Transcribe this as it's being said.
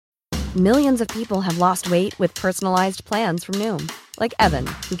Millions of people have lost weight with personalized plans from Noom. Like Evan,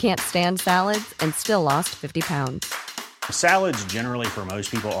 who can't stand salads and still lost 50 pounds. Salads generally for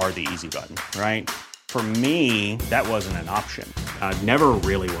most people are the easy button, right? For me, that wasn't an option. I never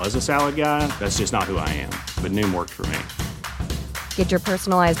really was a salad guy. That's just not who I am. But Noom worked for me. Get your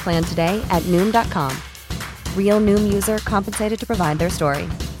personalized plan today at Noom.com. Real Noom user compensated to provide their story.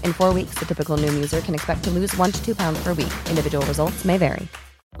 In 4 weeks, the typical Noom user can expect to lose 1 to 2 pounds per week. Individual results may vary.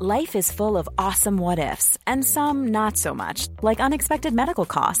 Life is full of awesome what-ifs, and some not so much, like unexpected medical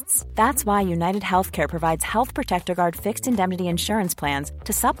costs. That's why United Healthcare provides Health Protector Guard fixed indemnity insurance plans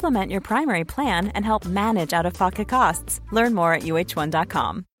to supplement your primary plan and help manage out-of-pocket costs. Learn more at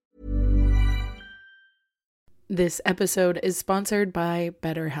uh1.com. This episode is sponsored by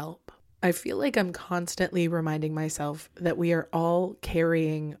BetterHelp. I feel like I'm constantly reminding myself that we are all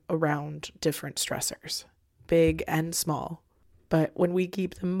carrying around different stressors, big and small. But when we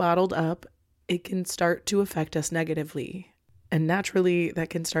keep them bottled up, it can start to affect us negatively. And naturally, that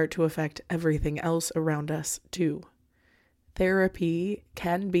can start to affect everything else around us too. Therapy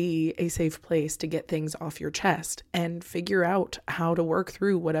can be a safe place to get things off your chest and figure out how to work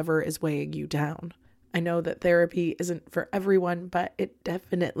through whatever is weighing you down. I know that therapy isn't for everyone, but it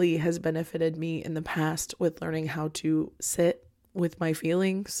definitely has benefited me in the past with learning how to sit with my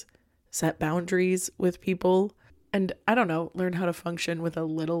feelings, set boundaries with people, and I don't know, learn how to function with a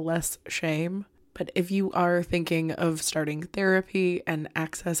little less shame. But if you are thinking of starting therapy and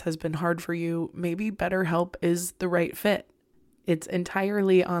access has been hard for you, maybe BetterHelp is the right fit. It's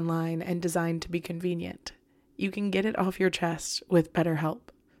entirely online and designed to be convenient. You can get it off your chest with BetterHelp.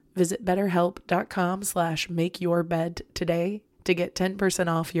 Visit betterhelp.com/makeyourbed today to get 10%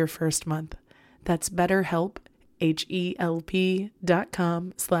 off your first month. That's BetterHelp,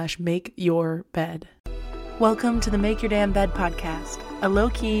 HELP.com/makeyourbed. Welcome to the Make Your Damn Bed podcast, a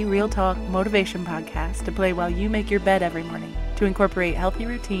low-key, real-talk motivation podcast to play while you make your bed every morning to incorporate healthy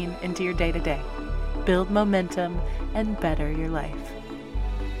routine into your day-to-day, build momentum, and better your life.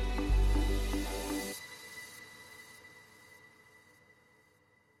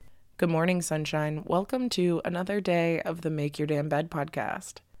 Good morning, sunshine. Welcome to another day of the Make Your Damn Bed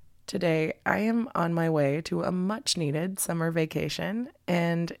podcast. Today, I am on my way to a much-needed summer vacation,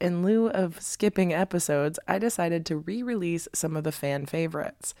 and in lieu of skipping episodes, I decided to re-release some of the fan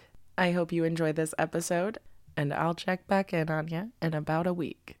favorites. I hope you enjoy this episode, and I'll check back in on you in about a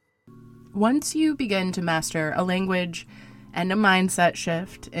week. Once you begin to master a language and a mindset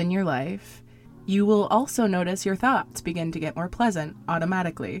shift in your life, you will also notice your thoughts begin to get more pleasant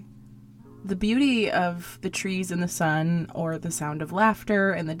automatically. The beauty of the trees in the sun, or the sound of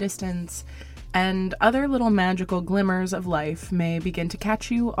laughter in the distance, and other little magical glimmers of life may begin to catch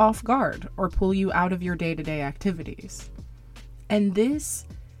you off guard or pull you out of your day-to-day activities. And this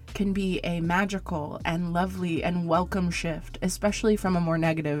can be a magical and lovely and welcome shift, especially from a more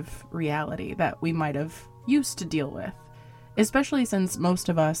negative reality that we might have used to deal with, especially since most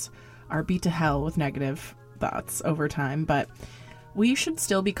of us are beat to hell with negative thoughts over time, but we should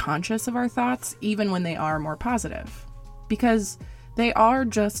still be conscious of our thoughts even when they are more positive, because they are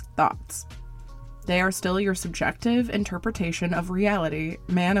just thoughts. They are still your subjective interpretation of reality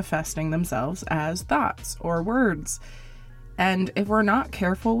manifesting themselves as thoughts or words. And if we're not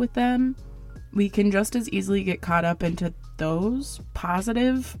careful with them, we can just as easily get caught up into those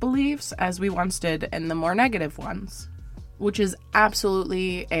positive beliefs as we once did in the more negative ones, which is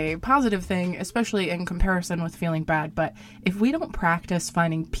absolutely a positive thing, especially in comparison with feeling bad. But if we don't practice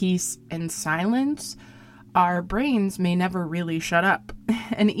finding peace in silence, our brains may never really shut up.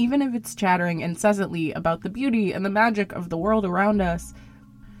 And even if it's chattering incessantly about the beauty and the magic of the world around us,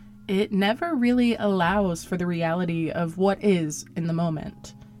 it never really allows for the reality of what is in the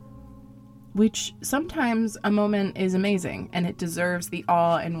moment. Which sometimes a moment is amazing and it deserves the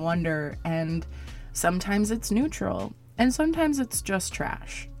awe and wonder, and sometimes it's neutral. And sometimes it's just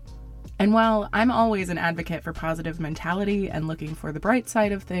trash. And while I'm always an advocate for positive mentality and looking for the bright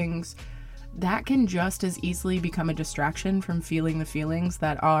side of things, that can just as easily become a distraction from feeling the feelings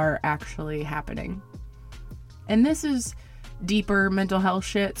that are actually happening. And this is deeper mental health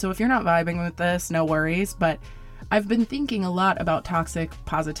shit, so if you're not vibing with this, no worries, but I've been thinking a lot about toxic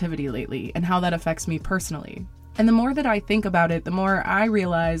positivity lately and how that affects me personally. And the more that I think about it, the more I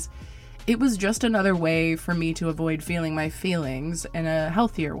realize it was just another way for me to avoid feeling my feelings in a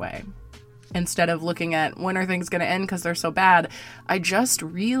healthier way. Instead of looking at when are things going to end because they're so bad, I just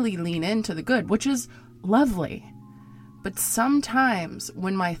really lean into the good, which is lovely. But sometimes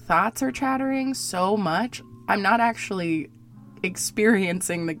when my thoughts are chattering so much, I'm not actually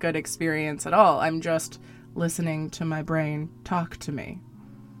experiencing the good experience at all. I'm just listening to my brain talk to me.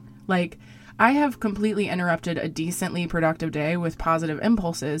 Like, I have completely interrupted a decently productive day with positive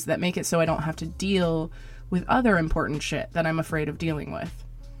impulses that make it so I don't have to deal with other important shit that I'm afraid of dealing with.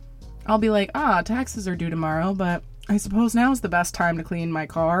 I'll be like, taxes are due tomorrow, but I suppose now's the best time to clean my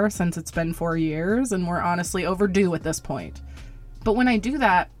car since it's been 4 years and we're honestly overdue at this point. But when I do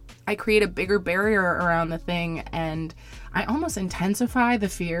that, I create a bigger barrier around the thing, and I almost intensify the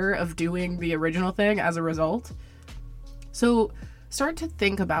fear of doing the original thing as a result. So start to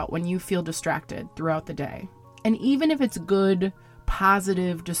think about when you feel distracted throughout the day. And even if it's good,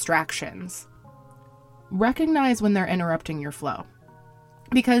 positive distractions, recognize when they're interrupting your flow.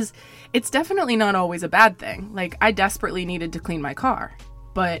 Because it's definitely not always a bad thing. Like, I desperately needed to clean my car,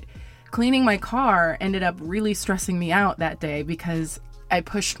 but cleaning my car ended up really stressing me out that day because I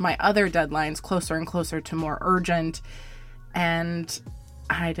pushed my other deadlines closer and closer to more urgent, and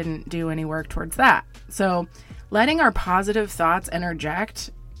I didn't do any work towards that. So letting our positive thoughts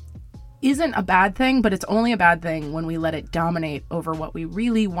interject isn't a bad thing, but it's only a bad thing when we let it dominate over what we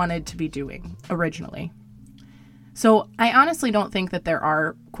really wanted to be doing originally. So I honestly don't think that there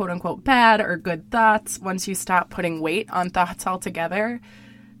are quote unquote bad or good thoughts once you stop putting weight on thoughts altogether.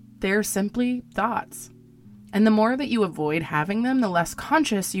 They're simply thoughts. And the more that you avoid having them, the less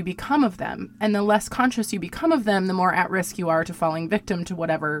conscious you become of them. And the less conscious you become of them, the more at risk you are to falling victim to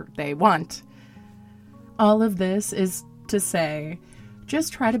whatever they want. All of this is to say,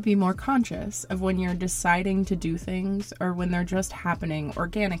 just try to be more conscious of when you're deciding to do things or when they're just happening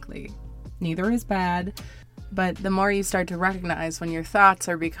organically. Neither is bad, but the more you start to recognize when your thoughts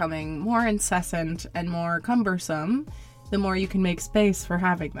are becoming more incessant and more cumbersome, the more you can make space for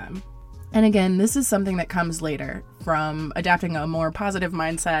having them. And again, this is something that comes later from adapting a more positive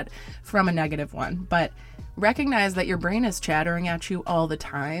mindset from a negative one. But recognize that your brain is chattering at you all the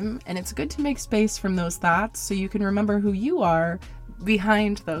time, and it's good to make space from those thoughts so you can remember who you are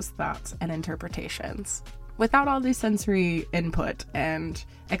behind those thoughts and interpretations without all the sensory input and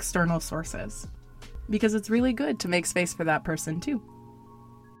external sources. Because it's really good to make space for that person too.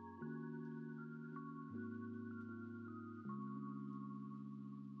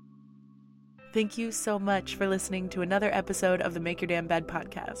 Thank you so much for listening to another episode of the Make Your Damn Bed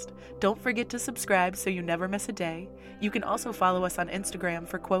podcast. Don't forget to subscribe so you never miss a day. You can also follow us on Instagram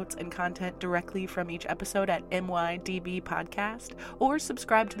for quotes and content directly from each episode at MYDB Podcast, or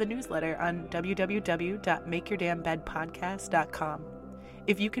subscribe to the newsletter on www.makeyourdamnbedpodcast.com.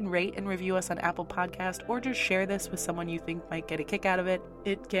 If you can rate and review us on Apple Podcast, or just share this with someone you think might get a kick out of it,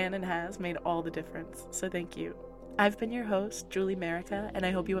 it can and has made all the difference. So thank you. I've been your host, Julie Merica, and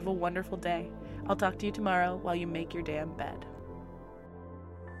I hope you have a wonderful day. I'll talk to you tomorrow while you make your damn bed.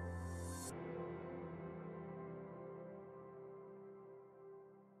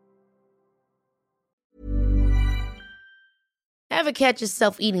 Ever catch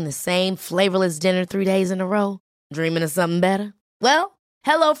yourself eating the same flavorless dinner 3 days in a row? Dreaming of something better? Well,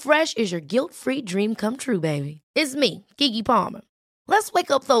 HelloFresh is your guilt-free dream come true, baby. It's me, Keke Palmer. Let's wake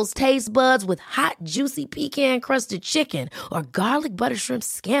up those taste buds with hot, juicy pecan-crusted chicken or garlic butter shrimp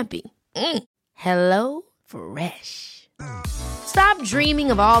scampi. Hello Fresh. Stop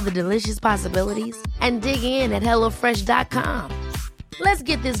dreaming of all the delicious possibilities and dig in at HelloFresh.com. Let's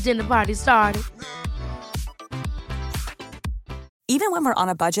get this dinner party started. Even when we're on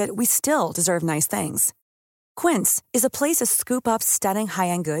a budget, we still deserve nice things. Quince is a place to scoop up stunning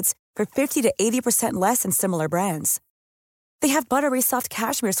high-end goods for 50 to 80% less than similar brands. They have buttery soft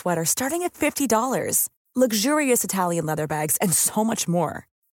cashmere sweaters starting at $50, luxurious Italian leather bags, and so much more.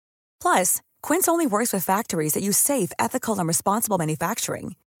 Plus, Quince only works with factories that use safe, ethical, and responsible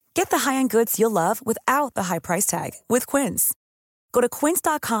manufacturing. Get the high-end goods you'll love without the high price tag with Quince. Go to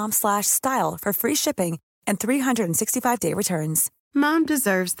quince.com/style for free shipping and 365-day returns. Mom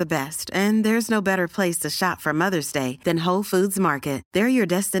deserves the best, and there's no better place to shop for Mother's Day than Whole Foods Market. They're your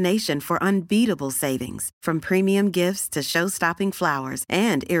destination for unbeatable savings, from premium gifts to show-stopping flowers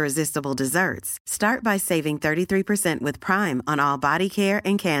and irresistible desserts. Start by saving 33% with Prime on all body care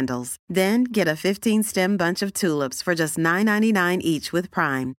and candles. Then get a 15-stem bunch of tulips for just $9.99 each with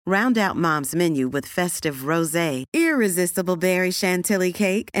Prime. Round out Mom's menu with festive rosé, irresistible berry chantilly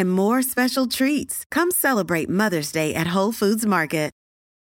cake, and more special treats. Come celebrate Mother's Day at Whole Foods Market.